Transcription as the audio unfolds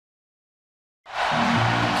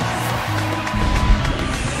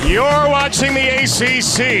You're watching the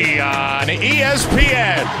ACC on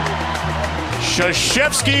ESPN.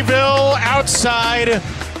 Krzyzewskiville outside,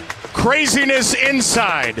 craziness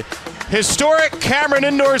inside. Historic Cameron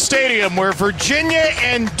Indoor Stadium where Virginia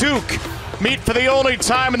and Duke meet for the only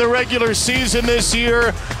time in the regular season this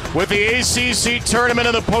year, with the ACC tournament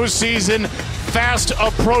in the postseason fast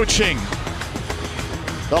approaching.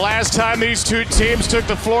 The last time these two teams took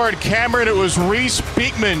the floor at Cameron, it was Reese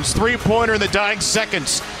Beekman's three-pointer in the dying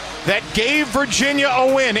seconds that gave Virginia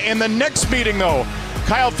a win. In the next meeting, though,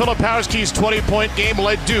 Kyle Filipowski's 20-point game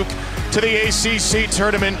led Duke to the ACC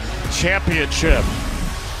tournament championship.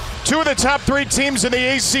 Two of the top three teams in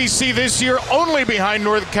the ACC this year, only behind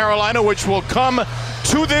North Carolina, which will come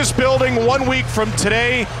to this building 1 week from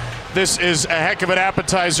today. This is a heck of an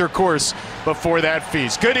appetizer course before that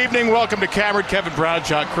feast. Good evening, welcome to Cameron. Kevin Brown,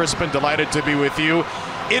 John Crispin, delighted to be with you.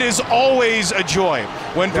 It is always a joy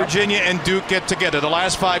when Virginia and Duke get together. The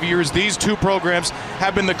last 5 years, these two programs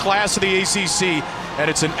have been the class of the ACC, and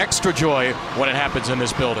it's an extra joy when it happens in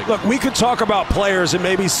this building. Look, we could talk about players and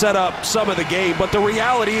maybe set up some of the game, but the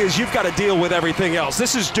reality is you've got to deal with everything else.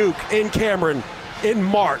 This is Duke in Cameron in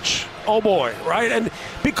March. Oh boy, right? And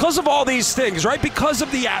because of all these things, right? Because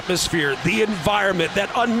of the atmosphere, the environment, that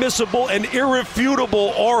unmissable and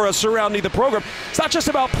irrefutable aura surrounding the program, it's not just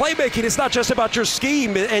about playmaking, it's not just about your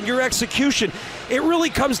scheme and your execution. It really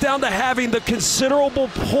comes down to having the considerable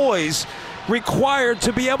poise required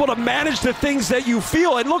to be able to manage the things that you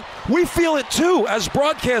feel. And look, we feel it too. As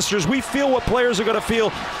broadcasters, we feel what players are going to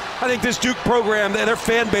feel. I think this Duke program, their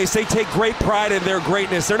fan base, they take great pride in their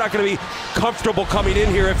greatness. They're not going to be comfortable coming in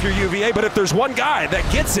here if you're UVA, but if there's one guy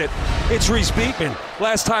that gets it, it's Reese Beekman.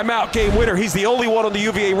 Last time out, game winner. He's the only one on the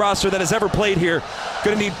UVA roster that has ever played here.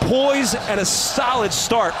 Going to need poise and a solid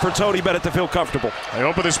start for Tony Bennett to feel comfortable. They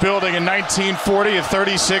opened this building in 1940, a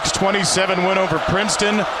 36-27 win over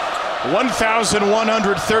Princeton.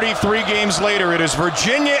 1,133 games later, it is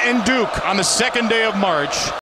Virginia and Duke on the second day of March.